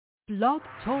Blog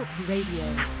Talk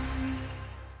Radio.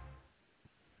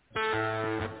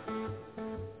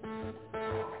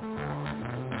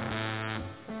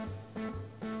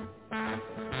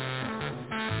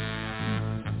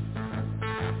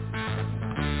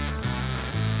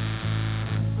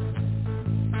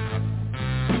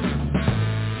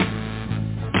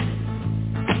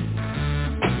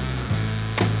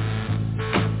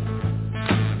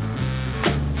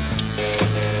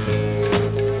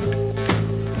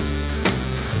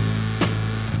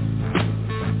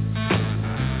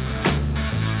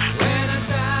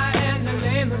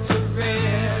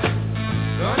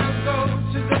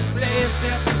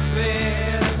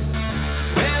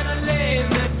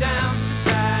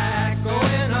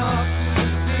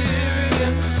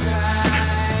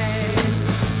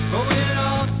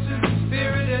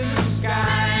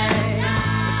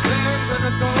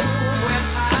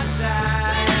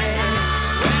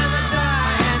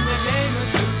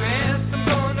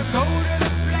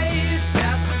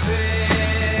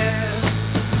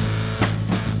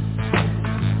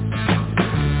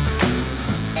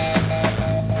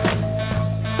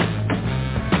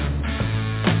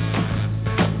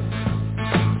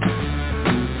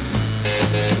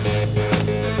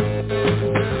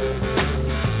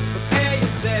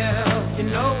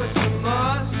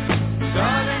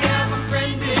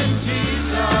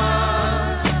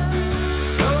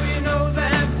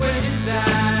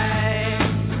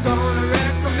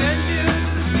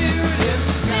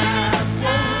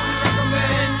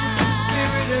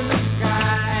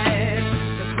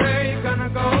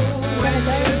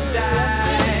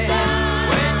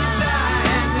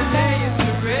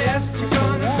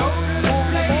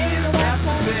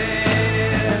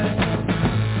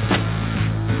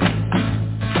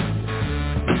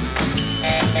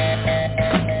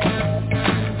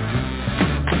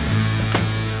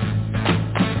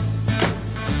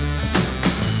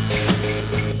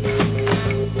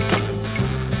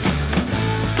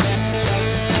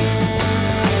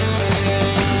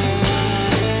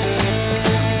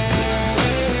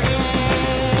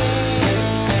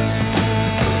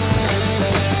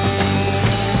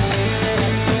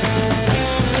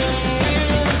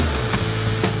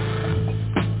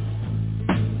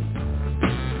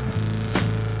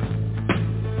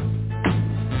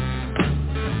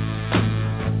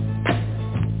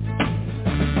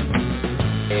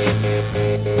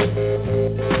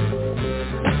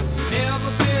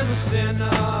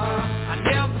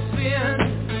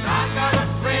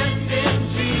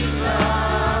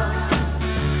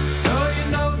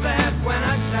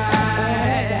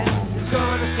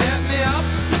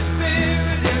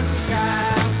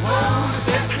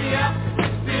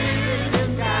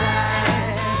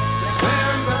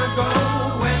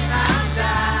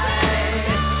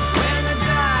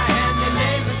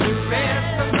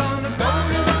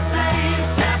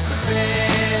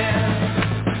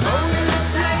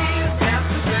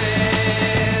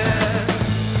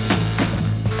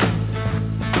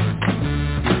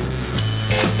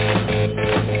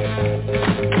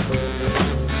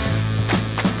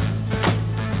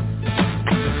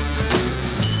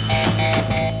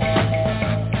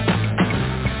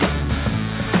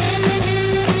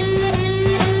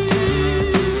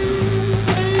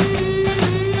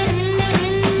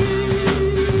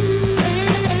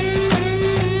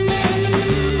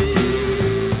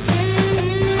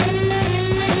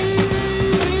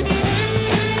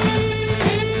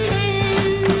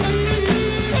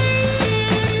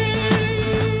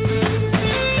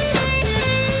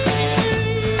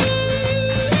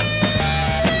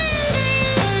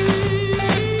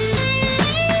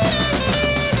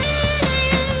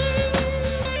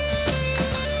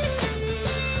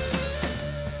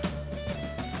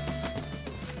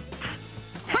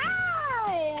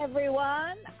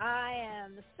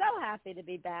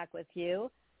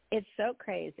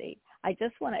 Crazy. I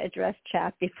just want to address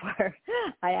chat before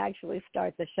I actually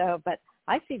start the show, but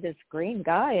I see this green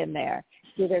guy in there,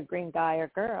 either green guy or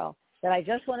girl, that I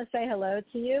just want to say hello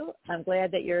to you. I'm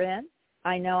glad that you're in.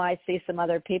 I know I see some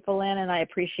other people in, and I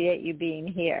appreciate you being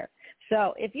here.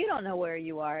 So if you don't know where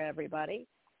you are, everybody,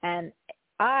 and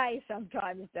I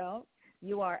sometimes don't,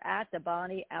 you are at the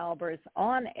Bonnie Albers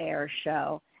On Air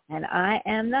show, and I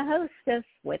am the hostess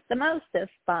with the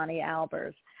mostest, Bonnie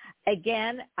Albers.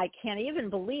 Again, I can't even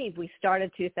believe we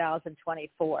started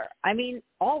 2024. I mean,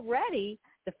 already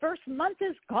the first month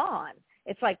is gone.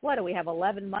 It's like, what, do we have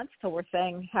 11 months till we're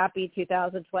saying happy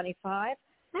 2025?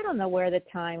 I don't know where the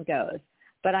time goes,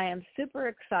 but I am super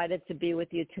excited to be with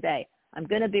you today. I'm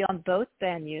going to be on both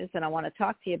venues, and I want to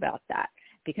talk to you about that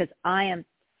because I am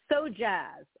so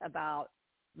jazzed about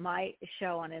my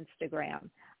show on Instagram.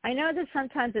 I know that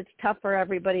sometimes it's tough for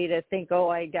everybody to think, oh,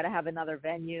 I got to have another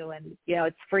venue and,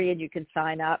 it's free and you can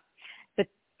sign up. But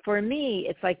for me,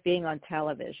 it's like being on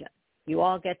television. You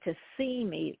all get to see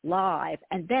me live,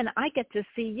 and then I get to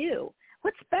see you.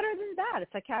 What's better than that?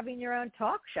 It's like having your own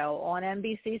talk show on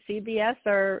NBC, CBS,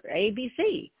 or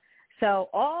ABC. So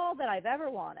all that I've ever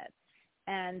wanted.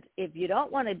 And if you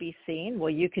don't want to be seen, well,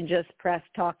 you can just press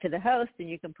talk to the host, and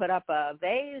you can put up a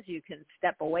vase. You can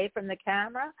step away from the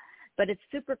camera. But it's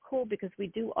super cool because we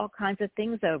do all kinds of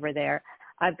things over there.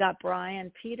 I've got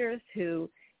Brian Peters,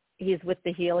 he's with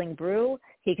the Healing Brew.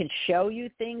 He can show you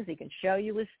things. He can show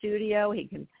you his studio. He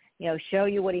can, show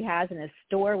you what he has in his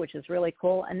store, which is really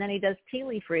cool. And then he does tea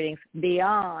leaf readings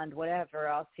beyond whatever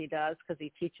else he does because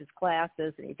he teaches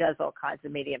classes and he does all kinds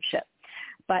of mediumship.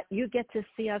 But you get to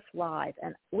see us live,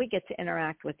 and we get to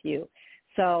interact with you.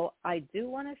 So I do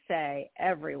want to say,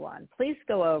 everyone, please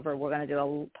go over. We're going to do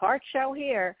a part show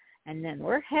here, and then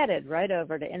we're headed right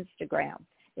over to Instagram.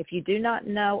 If you do not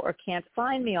know or can't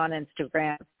find me on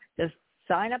Instagram, just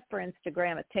sign up for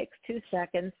Instagram. It takes 2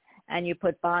 seconds, and you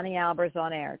put Bonnie Albers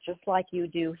On Air, just like you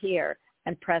do here,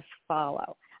 and press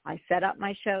follow. I set up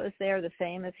my shows there the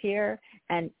same as here,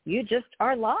 and you just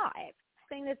are live.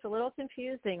 The thing that's a little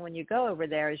confusing when you go over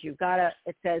there is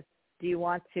it says, do you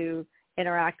want to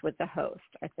interact with the host,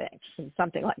 I think,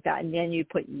 something like that, and then you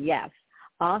put yes.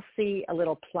 I'll see a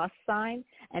little plus sign,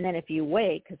 and then if you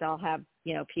wait, because I'll have,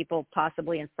 people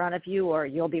possibly in front of you or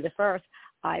you'll be the first,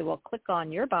 I will click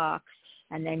on your box,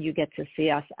 and then you get to see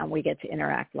us, and we get to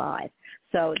interact live.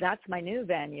 So that's my new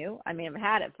venue. I mean, I've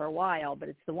had it for a while, but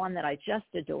it's the one that I just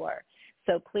adore.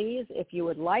 So please, if you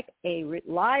would like a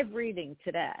live reading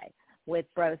today with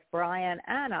both Brian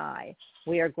and I,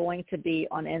 we are going to be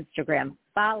on Instagram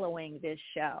following this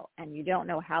show, and you don't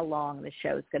know how long the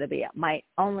show is going to be. It might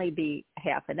only be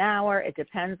half an hour. It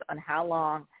depends on how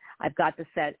long I've got the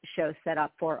show set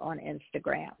up for on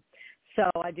Instagram. So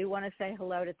I do want to say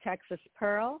hello to Texas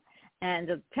Pearl and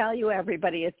to tell you,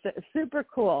 everybody, it's super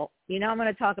cool. I'm going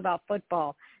to talk about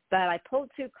football, but I pulled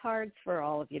 2 cards for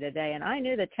all of you today, and I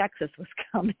knew that Texas was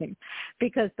coming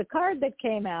because the card that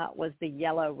came out was the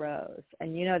Yellow Rose.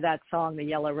 And you know that song, The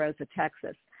Yellow Rose of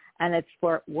Texas, and it's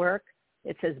for work.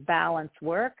 It says balance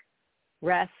work,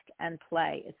 rest, and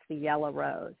play. It's the Yellow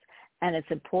Rose. And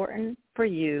it's important for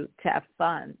you to have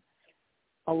fun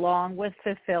along with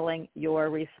fulfilling your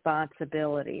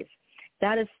responsibilities.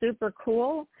 That is super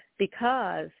cool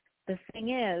because the thing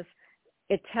is,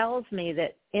 it tells me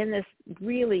that in this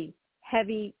really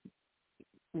heavy,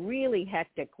 really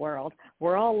hectic world,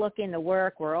 we're all looking to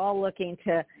work. We're all looking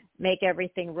to make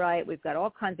everything right. We've got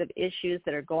all kinds of issues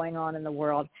that are going on in the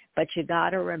world, but you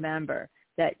got to remember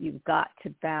that you've got to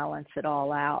balance it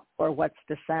all out, or what's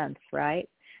the sense, right?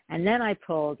 And then I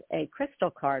pulled a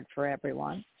crystal card for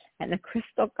everyone. And the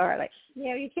crystal card,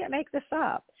 you can't make this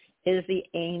up, is the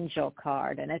angel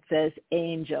card. And it says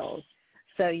angels.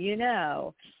 So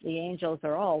the angels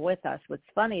are all with us. What's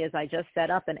funny is I just set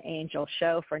up an angel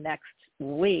show for next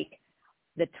week.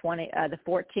 The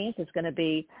 14th is going to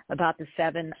be about the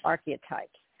 7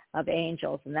 archetypes of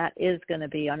angels, and that is going to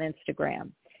be on Instagram.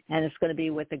 And it's going to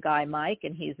be with the guy Mike,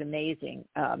 and he's amazing.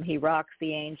 He rocks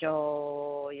the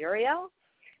angel Uriel.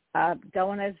 Don't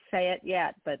want to say it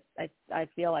yet, but I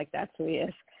feel like that's who he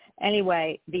is.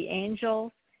 Anyway, the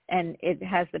angels, and it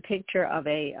has the picture of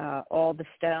all the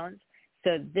stones.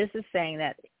 So this is saying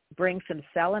that bring some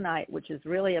selenite, which is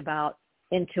really about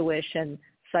intuition,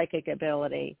 psychic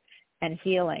ability, and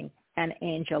healing, and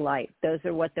angel light. Those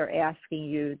are what they're asking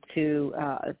you to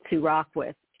rock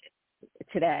with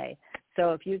today.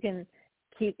 So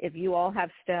if you all have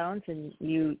stones and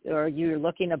you're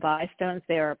looking to buy stones,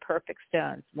 they are perfect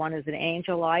stones. One is an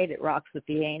angel light. It rocks with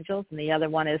the angels. And the other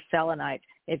one is selenite.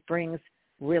 It brings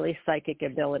really psychic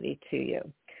ability to you.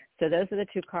 So those are the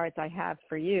 2 cards I have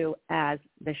for you as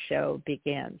the show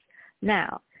begins.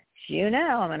 Now, as you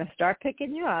know, I'm going to start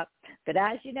picking you up. But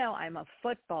as you know, I'm a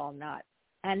football nut.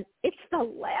 And it's the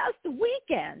last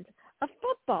weekend of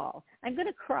football. I'm going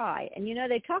to cry. And,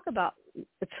 they talk about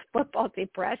football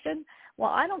depression.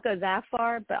 Well, I don't go that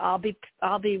far, but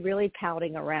I'll be really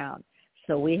pouting around.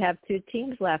 So we have 2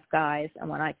 teams left, guys. And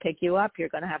when I pick you up, you're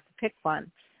going to have to pick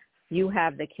one. You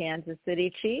have the Kansas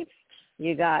City Chiefs.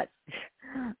 You got,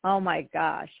 oh, my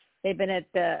gosh, they've been at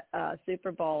the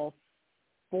Super Bowl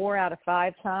 4 out of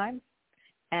 5 times,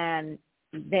 and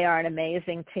they are an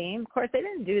amazing team. Of course, they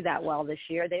didn't do that well this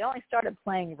year. They only started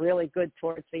playing really good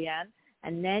towards the end.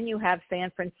 And then you have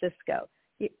San Francisco.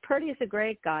 Purdy's a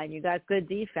great guy, and you got good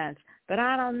defense. But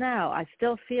I don't know. I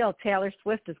still feel Taylor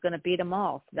Swift is going to beat them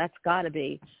all. So that's got to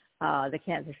be the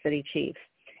Kansas City Chiefs.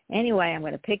 Anyway, I'm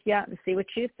going to pick you out and see what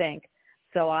you think.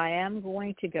 So I am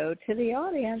going to go to the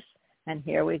audience, and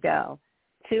here we go.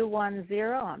 210,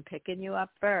 I'm picking you up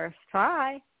first.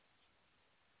 Hi.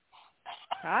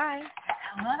 Hi.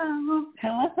 Hello.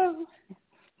 Hello.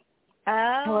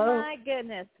 Oh, Hello. my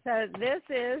goodness. So this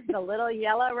is the little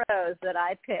yellow rose that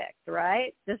I picked,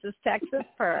 right? This is Texas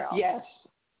Pearl. Yes.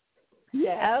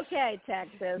 Yes. Okay,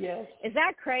 Texas. Yes. Is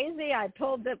that crazy? I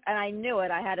pulled it, and I knew it.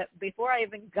 I had it before I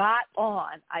even got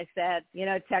on. I said,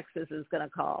 Texas is going to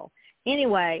call.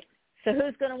 Anyway, so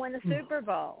who's going to win the Super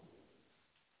Bowl?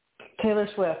 Taylor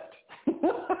Swift.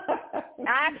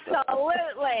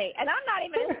 Absolutely. And I'm not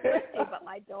even a Swiftie, but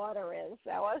my daughter is.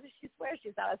 So she swears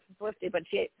she's not a Swiftie, but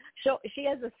she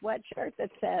has a sweatshirt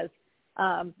that says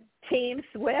Team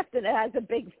Swift, and it has a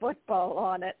big football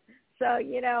on it. So,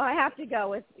 I have to go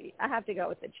with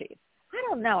the Chiefs. I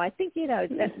don't know. I think,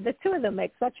 the two of them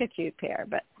make such a cute pair.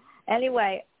 But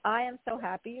anyway, I am so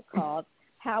happy you called.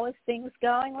 How is things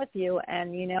going with you?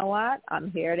 And you know what?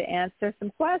 I'm here to answer some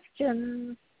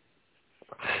questions.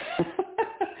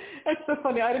 That's so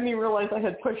funny. I didn't even realize I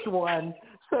had pushed one.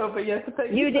 So, but yes,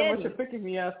 thank you so much for picking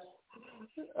me up.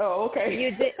 Oh, okay.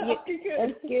 You did. Okay,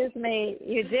 excuse me,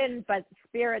 you didn't, but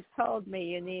Spirit told me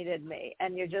you needed me,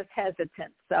 and you're just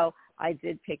hesitant. So I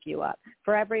did pick you up.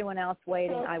 For everyone else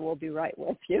waiting, I will be right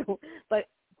with you. But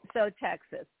so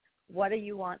Texas, what do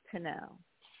you want to know?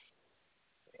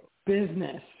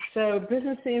 Business. So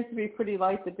business seems to be pretty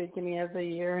light at the beginning of the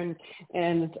year, and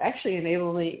it's actually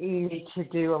enabling me to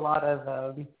do a lot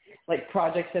of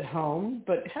projects at home.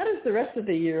 But how does the rest of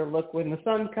the year look when the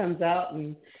sun comes out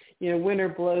and winter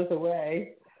blows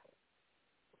away?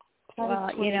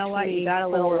 Well, you know what? You got a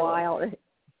little while.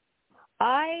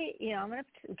 I'm going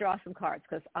to draw some cards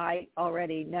because I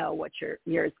already know what your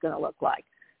year is going to look like.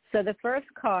 So the first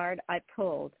card I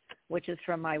pulled, which is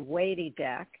from my weighty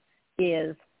deck,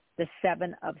 is the Five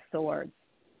of Swords,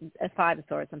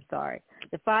 I'm sorry.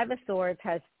 The Five of Swords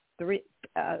has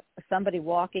somebody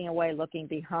walking away looking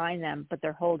behind them, but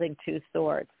they're holding two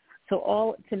swords.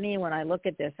 So to me, when I look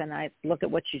at this and I look at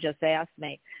what you just asked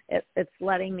me, it's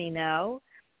letting me know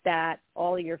that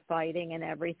all your fighting and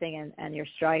everything and your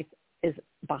strife is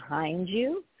behind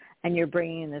you, and you're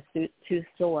bringing the two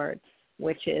swords,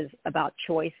 which is about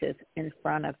choices, in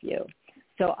front of you.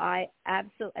 So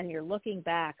and you're looking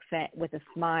back with a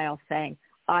smile saying,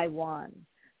 I won.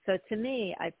 So to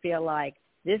me, I feel like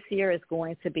this year is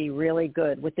going to be really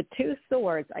good. With the two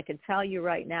swords, I can tell you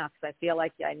right now, because I feel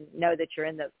like I know that you're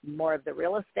in more of the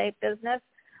real estate business,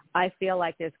 I feel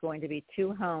like there's going to be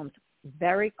two homes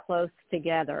very close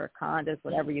together, or condos,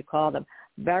 whatever you call them,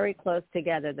 very close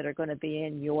together that are going to be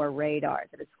in your radar,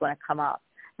 that it's going to come up.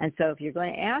 And so if you're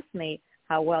going to ask me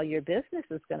how well your business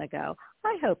is going to go,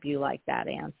 I hope you like that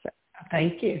answer.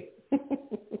 Thank you.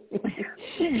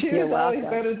 Two is always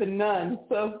better than none.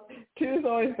 So two is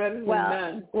always better than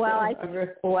none. I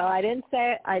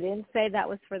didn't say that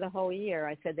was for the whole year.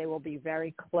 I said they will be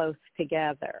very close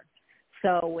together.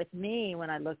 So with me, when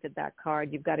I looked at that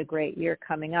card, you've got a great year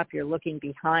coming up. You're looking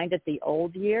behind at the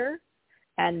old year,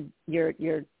 and you're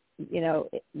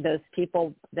those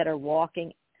people that are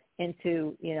walking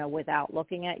into, without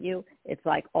looking at you, it's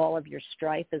like all of your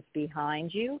strife is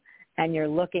behind you, and you're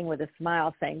looking with a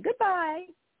smile saying goodbye,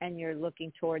 and you're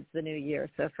looking towards the new year.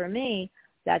 So for me,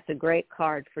 that's a great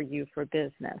card for you for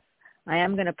business. I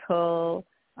am going to pull,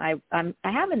 I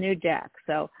have a new deck,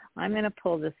 so I'm going to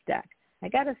pull this deck. I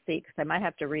got to see, because I might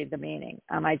have to read the meaning.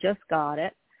 I just got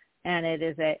it, and it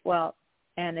is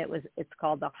it's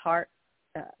called the Heart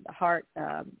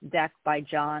deck by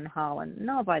John Holland. I don't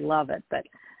know if I love it,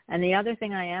 and the other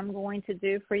thing I am going to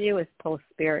do for you is pull a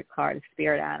spirit card, a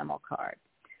spirit animal card.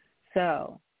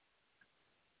 So,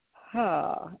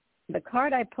 the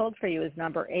card I pulled for you is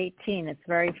number 18. It's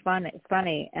very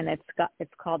funny, and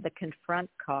it's called the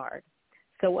Confront card.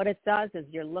 So what it does is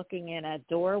you're looking in a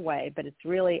doorway, but it's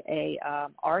really a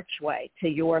archway to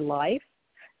your life,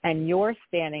 and you're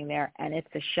standing there, and it's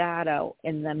a shadow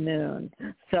in the moon.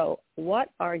 So what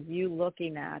are you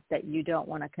looking at that you don't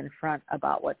want to confront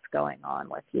about what's going on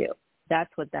with you?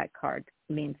 That's what that card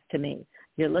means to me.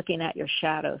 You're looking at your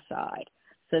shadow side.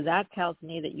 So that tells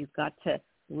me that you've got to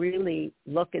really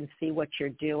look and see what you're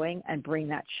doing and bring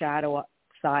that shadow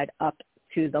side up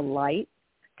to the light,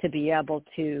 to be able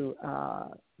to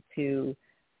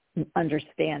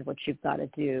understand what you've got to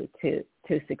do to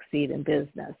succeed in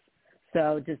business.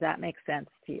 So does that make sense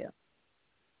to you?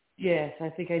 Yes, I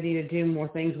think I need to do more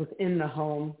things within the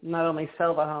home, not only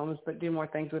sell the homes, but do more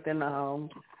things within the home.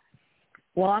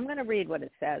 Well, I'm going to read what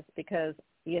it says because,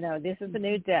 this is a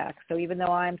new deck. So even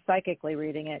though I'm psychically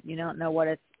reading it, you don't know what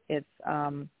it's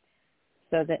so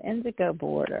the indigo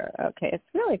border. Okay, it's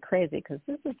really crazy because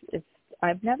it's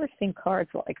I've never seen cards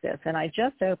like this, and I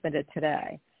just opened it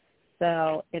today.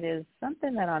 So it is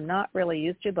something that I'm not really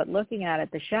used to, but looking at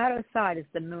it, the shadow side is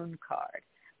the moon card.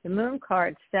 The moon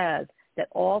card says that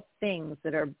all things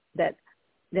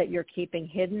that you're keeping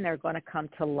hidden are going to come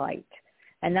to light.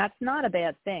 And that's not a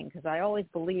bad thing, because I always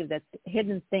believe that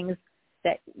hidden things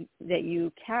that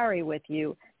you carry with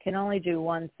you can only do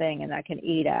one thing, and that can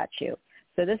eat at you.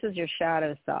 So this is your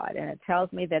shadow side, and it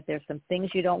tells me that there's some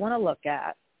things you don't want to look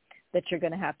at that you're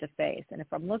going to have to face. And if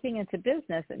I'm looking into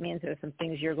business, it means there's some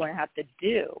things you're going to have to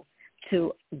do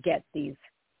to get these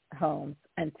homes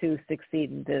and to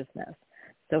succeed in business.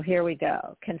 So here we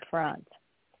go. Confront.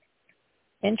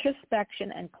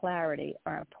 Introspection and clarity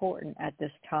are important at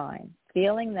this time.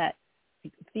 Feelings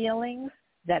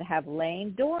that have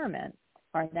lain dormant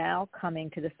are now coming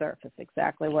to the surface.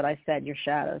 Exactly what I said, your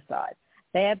shadow side.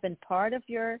 They have been part of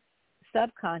your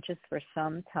subconscious for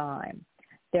some time.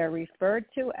 They're referred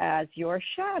to as your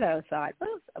shadow side.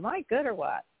 Oh, am I good or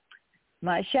what?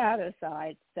 My shadow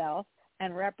side self,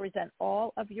 and represent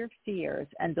all of your fears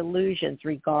and delusions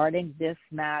regarding this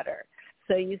matter.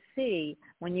 So you see,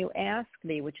 when you ask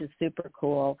me, which is super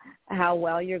cool, how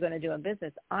well you're going to do in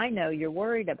business, I know you're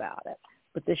worried about it.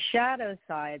 But the shadow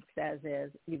side says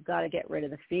is you've got to get rid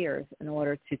of the fears in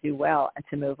order to do well and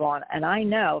to move on. And I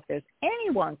know if there's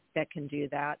anyone that can do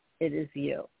that, it is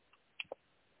you.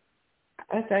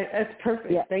 That's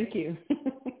perfect. Yeah. Thank you.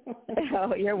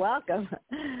 Oh, you're welcome.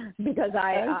 Because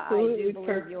I do believe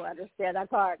you understand that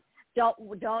part. Don't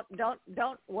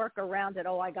work around it.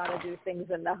 Oh, I got to do things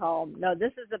in the home. No,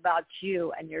 this is about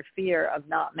you and your fear of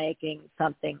not making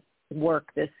something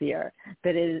work this year.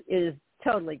 But it is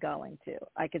totally going to.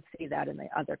 I could see that in the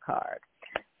other card.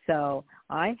 So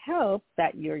I hope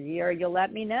that your year, you'll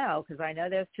let me know, because I know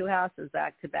there's 2 houses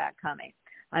back to back coming.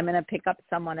 I'm going to pick up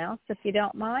someone else if you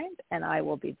don't mind, and I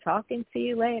will be talking to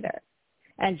you later.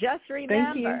 And just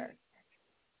remember,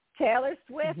 Taylor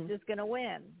Swift is going to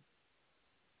win.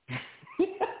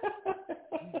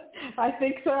 I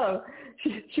think so.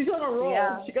 She's on a roll.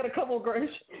 Yeah. She got She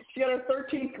got her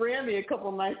 13th Grammy a couple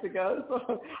nights ago.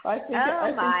 So I think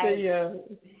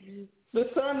the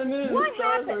sun, the moon, and the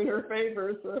stars are in her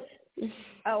favor. So.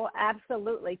 Oh,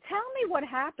 absolutely. Tell me what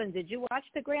happened. Did you watch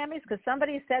the Grammys? Because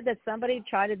somebody said that somebody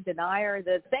tried to deny her.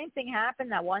 The same thing happened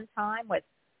that one time with,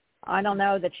 I don't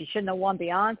know, that she shouldn't have won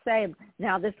Beyonce.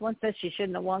 Now this one says she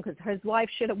shouldn't have won because his wife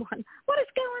should have won. What is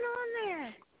going on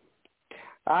there?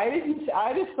 I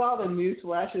just saw the news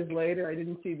flashes later. I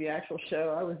didn't see the actual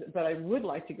show. But I would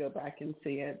like to go back and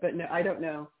see it. But no, I don't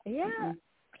know. Yeah. Mm-hmm.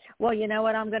 Well, you know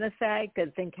what I'm going to say?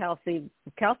 Good thing Kelsey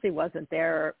wasn't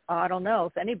there. I don't know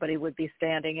if anybody would be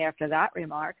standing after that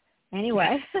remark.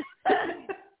 Anyway,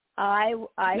 I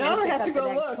have to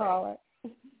go look. Caller.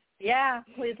 Yeah,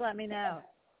 please let me know.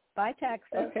 Bye, Texas.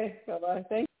 Okay, bye-bye.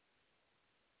 Thank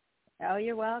you. Oh,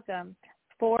 you're welcome.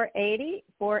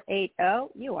 480-480,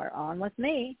 you are on with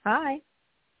me. Hi.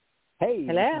 Hey.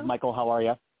 Hello. This is Michael. How are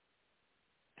you?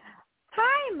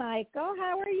 Hi, Michael.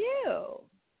 How are you?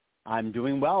 I'm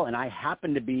doing well, and I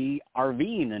happen to be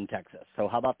RVing in Texas. So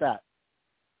how about that?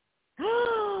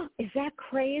 Is that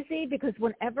crazy? Because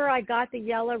whenever I got the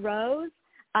yellow rose,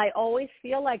 I always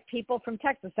feel like people from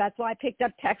Texas. That's why I picked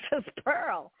up Texas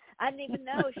Pearl. I didn't even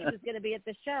know she was going to be at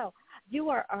the show. You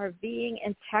are RVing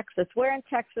in Texas. Where in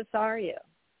Texas are you?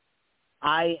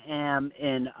 I am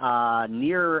in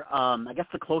near, I guess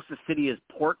the closest city is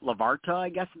Port Lavarta, I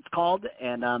guess it's called,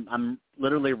 and I'm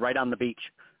literally right on the beach.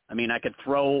 I mean, I could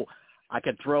throw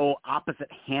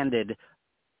opposite-handed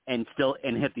and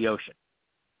hit the ocean.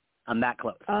 I'm that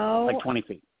close, like 20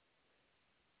 feet.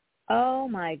 Oh,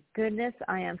 my goodness.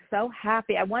 I am so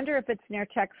happy. I wonder if it's near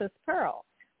Texas Pearl,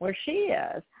 where she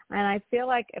is. And I feel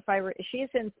like she's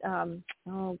in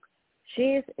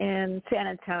San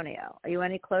Antonio. Are you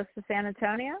any close to San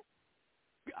Antonio?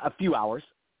 A few hours.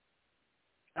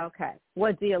 Okay.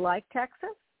 What, do you like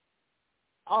Texas?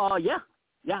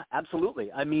 Yeah,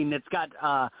 absolutely. I mean, it's got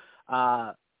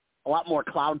a lot more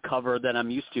cloud cover than I'm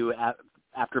used to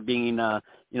after being, the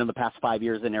past 5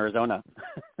 years in Arizona,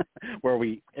 where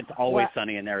it's always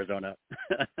sunny in Arizona.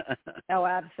 Oh,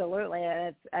 absolutely,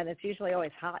 and it's usually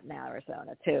always hot in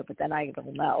Arizona too. But then I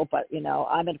don't know. But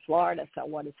I'm in Florida, so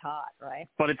what is hot, right?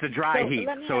 But it's a dry heat,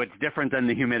 so it's different than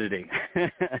the humidity.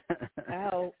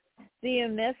 Oh. Do you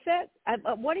miss it?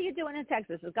 What are you doing in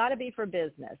Texas? It's got to be for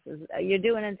business. You're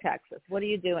doing in Texas. What are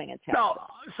you doing in Texas?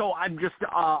 So I'm just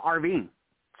RVing.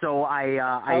 So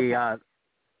I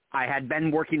had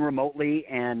been working remotely,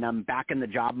 and I'm back in the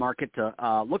job market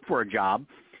to look for a job.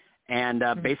 And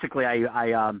basically,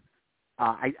 I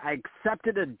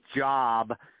accepted a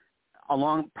job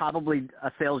probably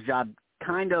a sales job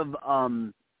kind of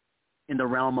in the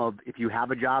realm of if you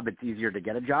have a job, it's easier to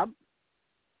get a job.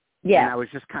 Yeah. And I was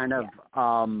just kind of,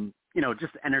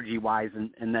 just energy-wise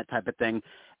and that type of thing.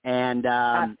 And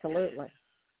absolutely.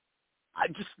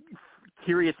 I'm just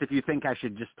curious if you think I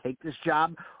should just take this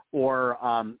job or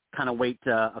kind of wait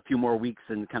a few more weeks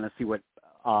and kind of see what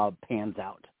pans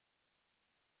out.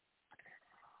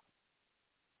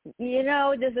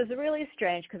 This is really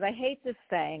strange because I hate this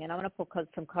saying, and I'm going to pull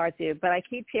some cards to you, but I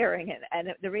keep hearing it, and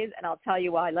the reason, and I'll tell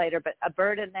you why later, but a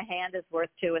bird in the hand is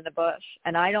worth two in the bush,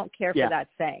 and I don't care for that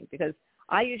saying because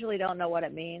I usually don't know what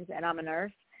it means, and I'm a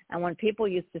nurse, and when people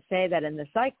used to say that in the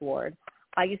psych ward,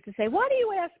 I used to say, why do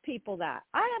you ask people that?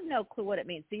 I have no clue what it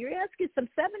means. So you're asking some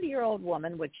 70-year-old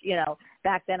woman, which,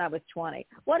 back then I was 20,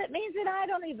 what it means, and I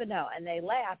don't even know. And they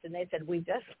laughed, and they said, we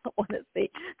just want to see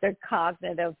their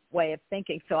cognitive way of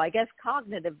thinking. So I guess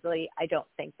cognitively I don't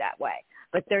think that way.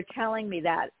 But they're telling me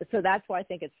that. So that's why I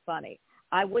think it's funny.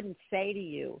 I wouldn't say to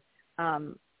you,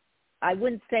 I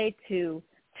wouldn't say to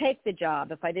take the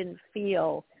job if I didn't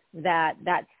feel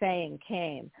that saying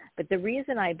came. But the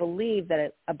reason I believe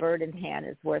that a bird in hand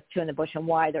is worth two in the bush and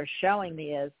why they're showing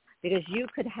me is because you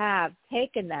could have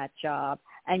taken that job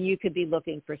and you could be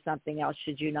looking for something else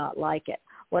should you not like it.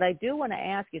 What I do want to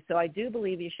ask you, so I do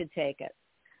believe you should take it.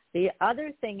 The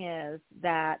other thing is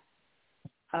that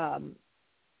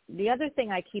the other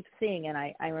thing I keep seeing, and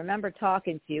I remember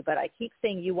talking to you, but I keep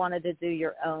seeing you wanted to do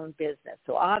your own business.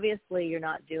 So obviously you're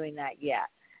not doing that yet.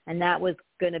 And that was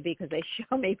going to be because they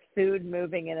show me food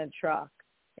moving in a truck.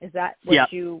 Is that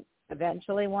what you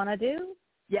eventually want to do?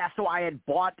 Yeah, so I had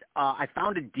bought I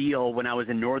found a deal when I was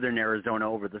in northern Arizona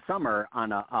over the summer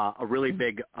on a really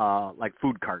big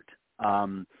food cart.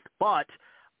 But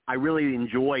I really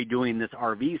enjoy doing this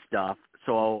RV stuff,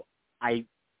 so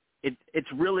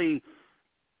it's really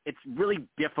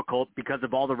difficult because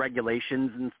of all the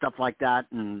regulations and stuff like that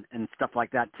and stuff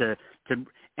like that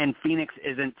and Phoenix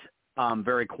isn't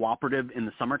very cooperative in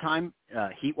the summertime,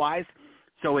 heat-wise.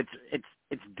 So it's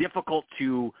difficult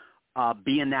to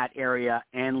be in that area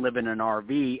and live in an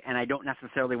RV, and I don't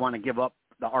necessarily want to give up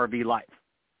the RV life.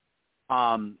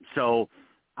 So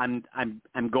I'm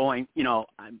going, doing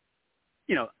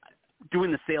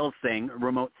the sales thing,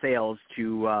 remote sales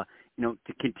to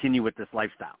continue with this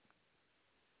lifestyle.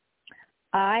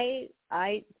 I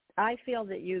feel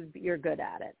that you're good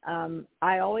at it.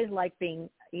 I always like being,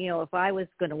 if I was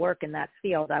going to work in that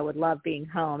field, I would love being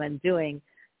home and doing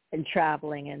and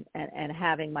traveling and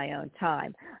having my own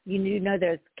time.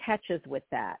 There's catches with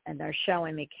that, and they're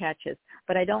showing me catches,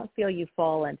 but I don't feel you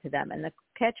fall into them. And the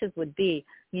catches would be,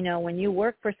 when you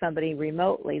work for somebody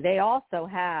remotely, they know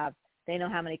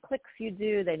how many clicks you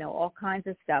do. They know all kinds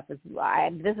of stuff. This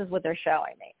is what they're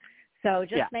showing me. So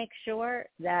just make sure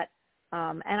that,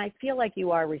 and I feel like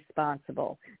you are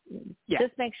responsible. Yeah.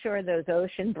 Just make sure those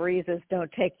ocean breezes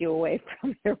don't take you away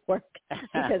from your work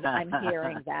because I'm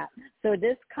hearing that. So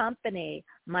this company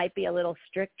might be a little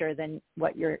stricter than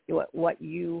what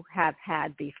you have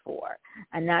had before.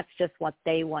 And that's just what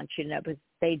they want you to know because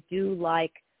they do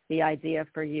like the idea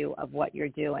for you of what you're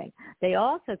doing. They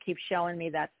also keep showing me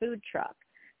that food truck.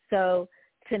 So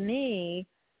to me,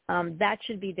 that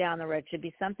should be down the road. It should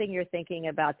be something you're thinking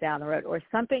about down the road or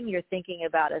something you're thinking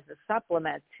about as a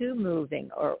supplement to moving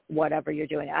or whatever you're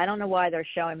doing. I don't know why they're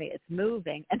showing me it's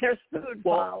moving and there's food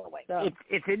following. So.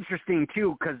 It's interesting,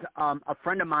 too, because a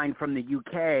friend of mine from the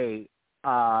UK,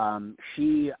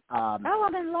 she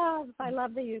I'm in love. I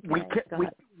love the UK.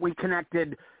 We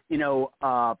connected,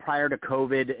 prior to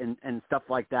COVID and stuff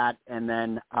like that. And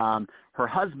then her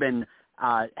husband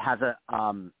has a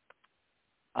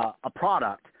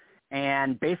product.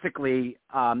 And basically,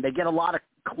 they get a lot of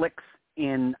clicks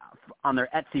on their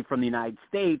Etsy from the United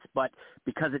States, but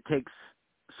because it takes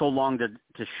so long to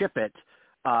ship it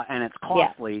and it's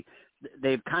costly,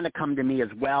 they've kind of come to me as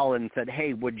well and said,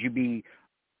 hey, would you be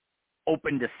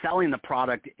open to selling the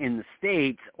product in the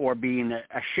States or being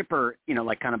a shipper,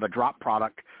 like kind of a drop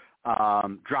product,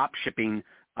 drop shipping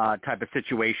type of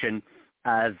situation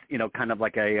as, kind of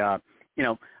like a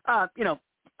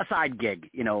side gig,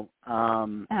 I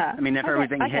mean, if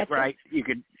everything hit right, you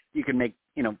could make,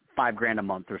 $5,000 a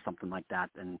month or something like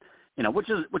that. And, which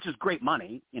is great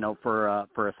money, for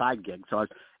a side gig. So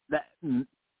that,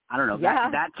 I don't know,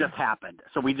 that just happened.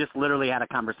 So we just literally had a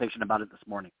conversation about it this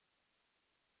morning.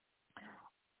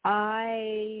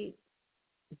 So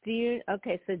do you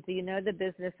know the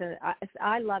business? And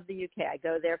I love the UK. I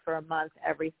go there for a month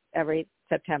every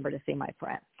September to see my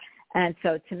friends. And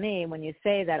so to me, when you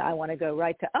say that, I want to go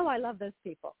right to, I love those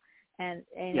people. And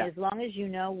as long as you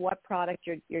know what product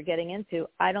you're getting into,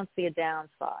 I don't see a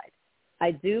downside.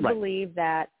 I do believe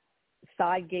that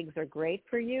side gigs are great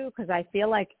for you, because I feel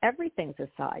like everything's a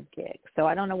side gig. So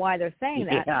I don't know why they're saying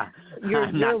that. Yeah,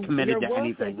 I'm not committed to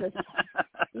anything.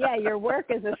 Your work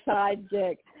is a side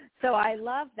gig. So I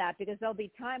love that, because there'll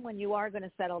be time when you are going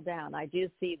to settle down. I do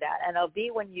see that. And it'll be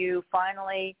when you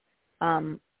finally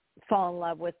fall in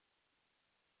love with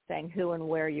saying who and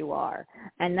where you are.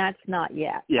 And that's not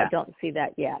yet. Yeah. I don't see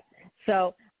that yet.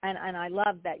 So, and I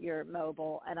love that you're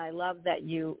mobile, and I love that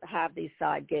you have these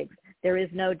side gigs. There is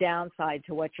no downside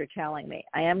to what you're telling me.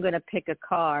 I am going to pick a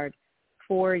card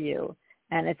for you.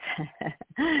 And it's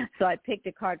so I picked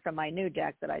a card from my new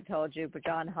deck that I told you,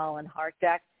 John Holland Heart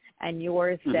deck, and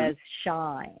yours says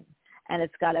shine. And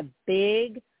it's got a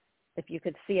big, if you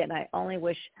could see it, and I only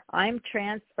wish, I'm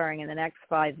transferring in the next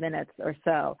 5 minutes or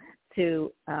so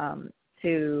to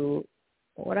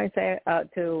what I say,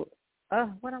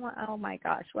 what am I, oh my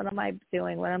gosh, what am I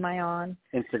doing? What am I on?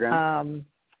 Instagram.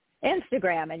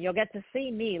 Instagram, and you'll get to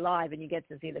see me live, and you get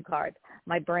to see the cards.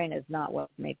 My brain is not with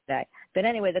me today. But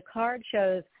anyway, the card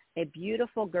shows a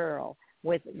beautiful girl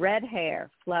with red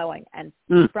hair flowing, and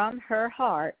from her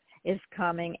heart is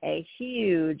coming a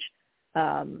huge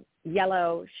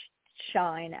yellow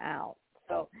shine out.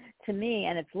 So to me,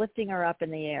 and it's lifting her up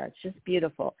in the air. It's just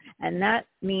beautiful. And that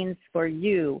means for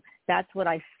you, that's what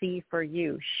I see for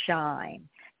you, shine.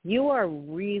 You are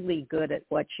really good at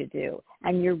what you do,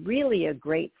 and you're really a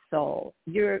great soul.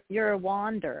 You're a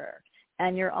wanderer,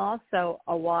 and you're also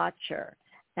a watcher,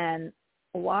 and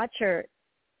a watcher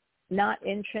not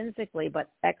intrinsically but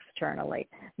externally.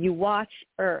 You watch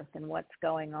Earth and what's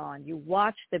going on. You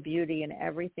watch the beauty in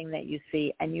everything that you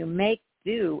see, and you make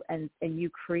do, and you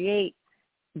create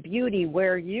beauty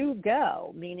where you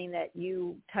go, meaning that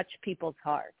you touch people's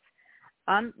hearts.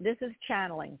 This is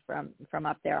channeling from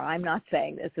up there. I'm not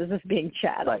saying this. This is being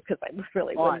channeled, because I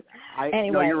really wouldn't.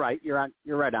 Anyway, no, you're right.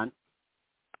 You're right on.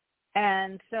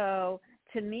 And so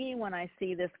to me, when I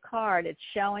see this card, it's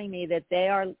showing me that they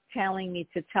are telling me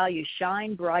to tell you,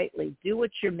 shine brightly, do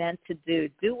what you're meant to do,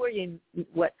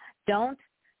 don't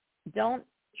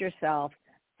yourself,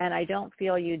 and I don't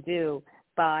feel you do,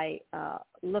 by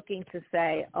looking to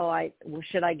say,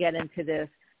 should I get into this?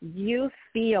 You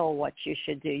feel what you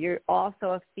should do. You're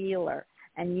also a feeler,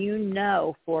 and you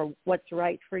know for what's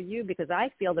right for you, because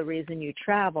I feel the reason you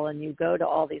travel and you go to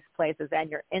all these places and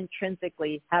you're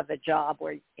intrinsically have a job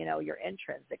where, you're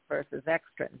intrinsic versus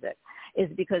extrinsic, is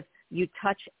because you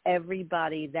touch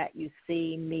everybody that you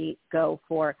see, meet, go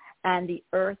for, and the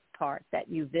earth part that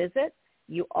you visit,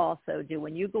 you also do.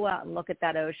 When you go out and look at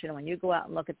that ocean, when you go out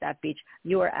and look at that beach,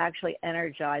 you are actually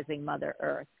energizing Mother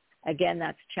Earth. Again,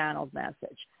 that's channeled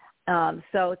message.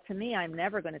 So to me, I'm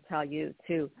never going to tell you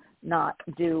to not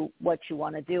do what you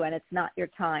want to do, and it's not your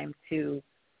time to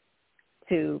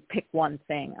pick one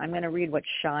thing. I'm going to read what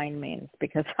shine means,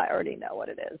 because I already know what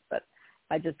it is, but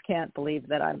I just can't believe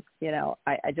that I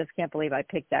just can't believe I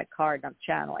picked that card and I'm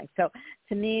channeling. So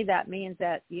to me, that means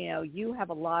that, you have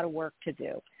a lot of work to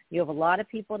do. You have a lot of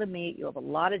people to meet. You have a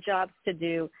lot of jobs to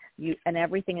do. And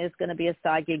everything is going to be a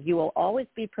side gig. You will always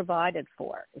be provided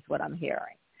for, is what I'm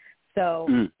hearing.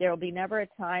 So there will be never a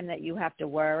time that you have to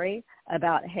worry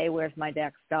about, hey, where's my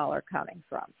next dollar coming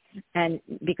from? And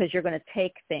because you're going to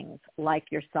take things like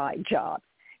your side jobs.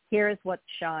 Here's what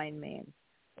shine means.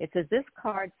 It says this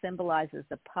card symbolizes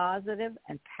the positive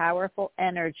and powerful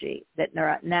energy that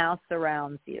now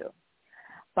surrounds you.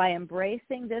 By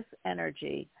embracing this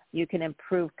energy, you can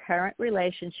improve current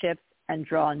relationships and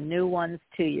draw new ones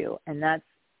to you. And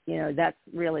that's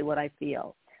really what I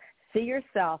feel. See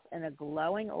yourself in a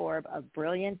glowing orb of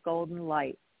brilliant golden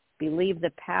light. Believe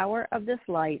the power of this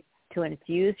light to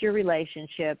infuse your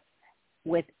relationships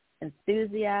with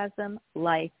enthusiasm,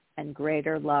 life, and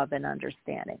greater love and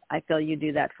understanding. I feel you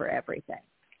do that for everything.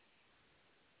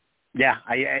 Yeah,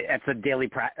 that's a daily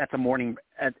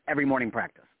that's every morning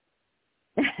practice.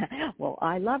 Well,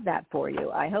 I love that for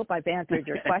you. I hope I've answered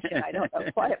your question. I don't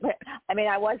know quite.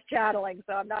 I was channeling,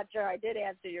 so I'm not sure I did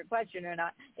answer your question or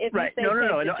not. If right. you say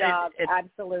no. the job,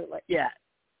 absolutely. Yeah.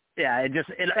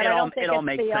 It all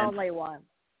makes sense. The only one.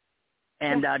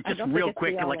 And just real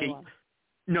quick,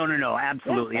 No,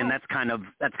 absolutely. Yeah, and that's kind of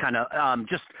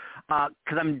just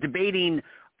because I'm debating,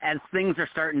 as things are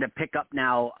starting to pick up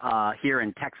now here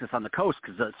in Texas on the coast,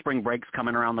 because the spring break's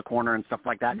coming around the corner and stuff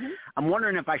like that. Mm-hmm. I'm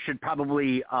wondering if I should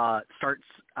probably start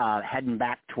heading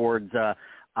back towards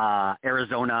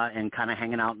Arizona and kind of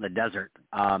hanging out in the desert,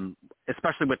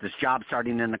 especially with this job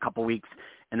starting in a couple weeks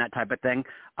and that type of thing.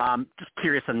 Just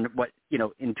curious on what,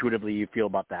 intuitively you feel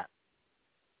about that.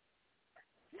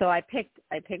 So I picked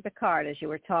the card as you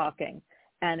were talking,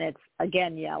 and it's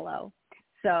again yellow.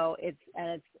 So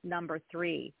it's number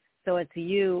 3. So it's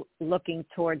you looking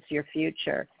towards your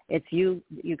future. It's you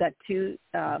got two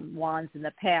wands in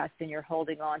the past, and you're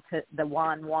holding on to the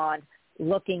wand,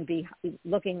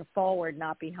 looking forward,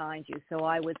 not behind you. So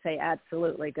I would say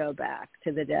absolutely go back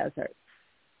to the desert.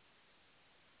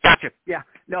 Gotcha. Yeah.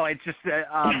 No, it's just,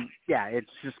 it's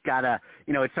just gotta,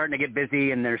 it's starting to get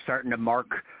busy, and they're starting to mark,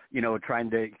 trying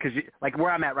to, because like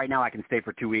where I'm at right now, I can stay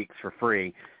for 2 weeks for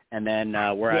free. And then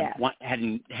where I'm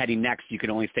heading next, you can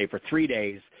only stay for 3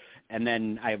 days. And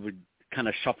then I would kind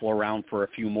of shuffle around for a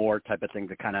few more type of thing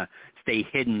to kind of stay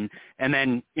hidden. And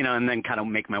then, kind of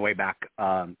make my way back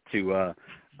to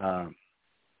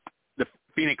the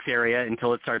Phoenix area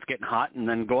until it starts getting hot, and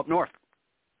then go up north.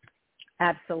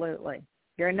 Absolutely.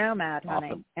 You're a nomad, honey,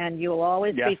 awesome. And you will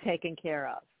always be taken care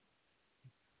of.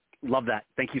 Love that.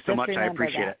 Thank you so much. I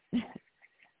appreciate it.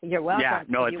 You're welcome. Yeah,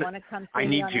 no, if you want to come see I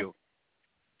need you.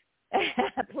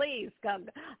 Please come.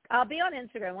 I'll be on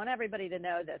Instagram. I want everybody to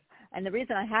know this. And the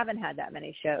reason I haven't had that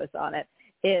many shows on it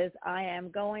is I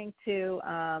am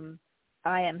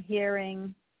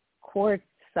hearing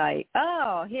quartzite.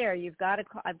 Oh, here,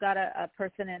 I've got a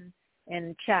person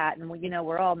in chat, and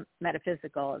we're all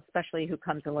metaphysical, especially who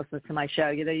comes and listens to my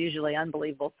show. They're usually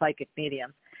unbelievable psychic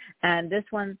mediums. And this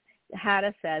one,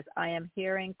 Hada says, I am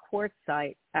hearing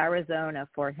quartzite, Arizona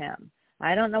for him.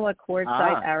 I don't know what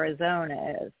quartzite,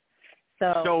 Arizona is.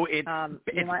 So it's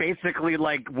basically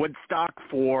like Woodstock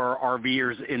for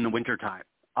RVers in the wintertime.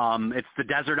 It's the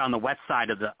desert on the west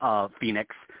side of the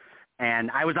Phoenix.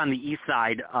 And I was on the east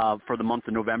side for the month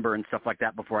of November and stuff like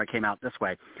that before I came out this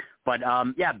way. But,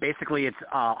 basically it's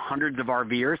hundreds of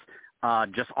RVers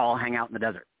just all hang out in the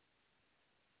desert.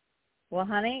 Well,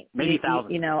 honey, maybe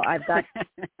thousands. I've got.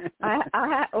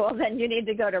 Well, then you need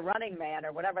to go to Running Man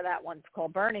or whatever that one's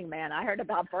called, Burning Man. I heard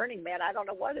about Burning Man. I don't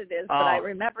know what it is, but I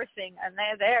remember seeing, and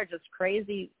they're just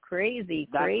crazy RVers.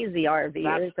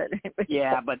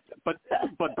 Yeah, but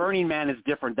Burning Man is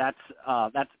different. That's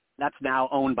now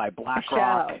owned by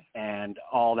BlackRock and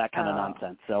all that kind of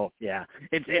nonsense. So yeah,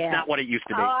 it's not what it used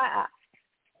to be. I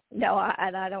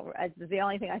don't. It's the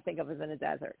only thing I think of is in a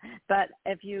desert. But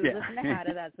if you listen to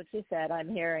Hada, that's what she said.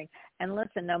 I'm hearing. And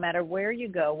listen, no matter where you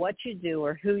go, what you do,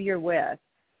 or who you're with,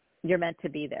 you're meant to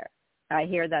be there. I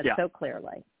hear that so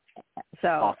clearly. So,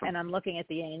 awesome. and I'm looking at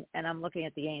the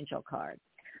angel card.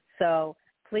 So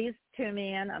please tune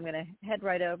me in. I'm going to head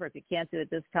right over if you can't do it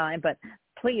this time. But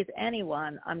please,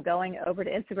 anyone, I'm going over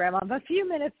to Instagram. I'm a few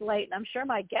minutes late, and I'm sure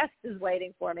my guest is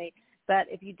waiting for me. But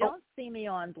if you don't see me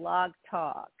on Blog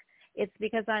Talk, it's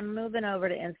because I'm moving over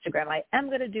to Instagram. I am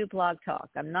going to do Blog Talk.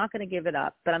 I'm not going to give it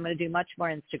up, but I'm going to do much more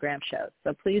Instagram shows.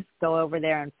 So please go over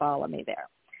there and follow me there.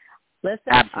 Listen,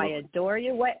 absolutely. I adore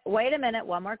you. Wait a minute.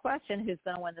 One more question. Who's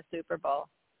going to win the Super Bowl?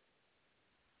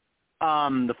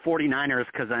 The 49ers,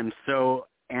 because I'm so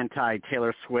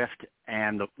anti-Taylor Swift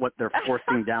and what they're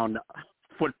forcing down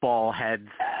football heads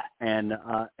and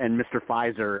Mr.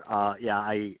 Pfizer.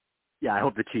 I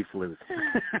hope the Chiefs lose.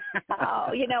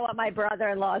 Oh, you know what? My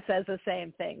brother-in-law says the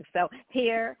same thing. So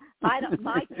here,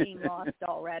 my team lost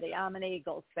already. I'm an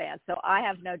Eagles fan, so I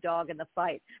have no dog in the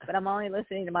fight. But I'm only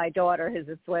listening to my daughter, who's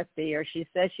a Swiftie, or she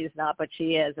says she's not, but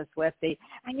she is a Swiftie.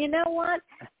 And you know what?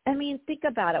 I mean, think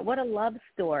about it. What a love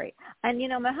story. And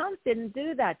Mahomes didn't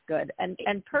do that good, and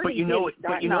Purdy. But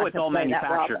it's all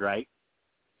manufactured, right?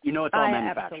 It's all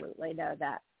manufactured. I absolutely know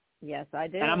that. Yes, I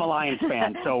do. And I'm a Lions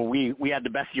fan, so we had the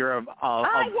best year of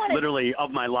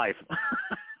my life.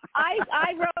 I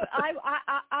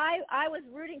was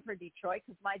rooting for Detroit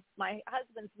because my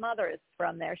husband's mother is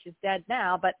from there. She's dead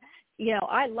now, but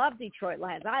I love Detroit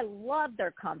Lions. I love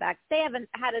their comeback. They haven't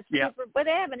had a but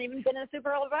they haven't even been in a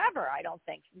Super Bowl ever, I don't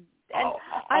think. And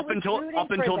up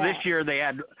until this year they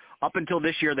had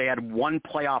one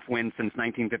playoff win since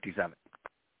 1957.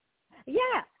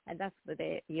 Yeah, and that's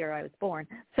the year I was born.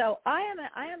 So I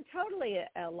am totally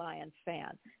a Lions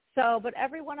fan. So, but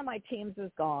every one of my teams is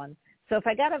gone. So if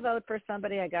I got to vote for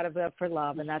somebody, I got to vote for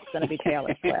love, and that's going to be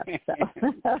Taylor Swift. So.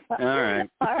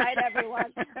 All right,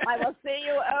 everyone. I will see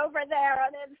you over there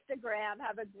on Instagram.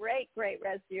 Have a great, great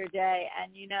rest of your day.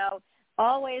 And,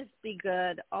 always be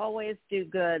good, always do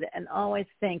good, and always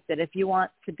think that if you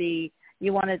want to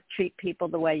treat people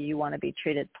the way you want to be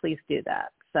treated, please do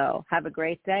that. So have a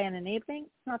great day and an evening.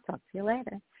 I'll talk to you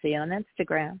later. See you on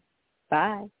Instagram.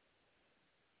 Bye.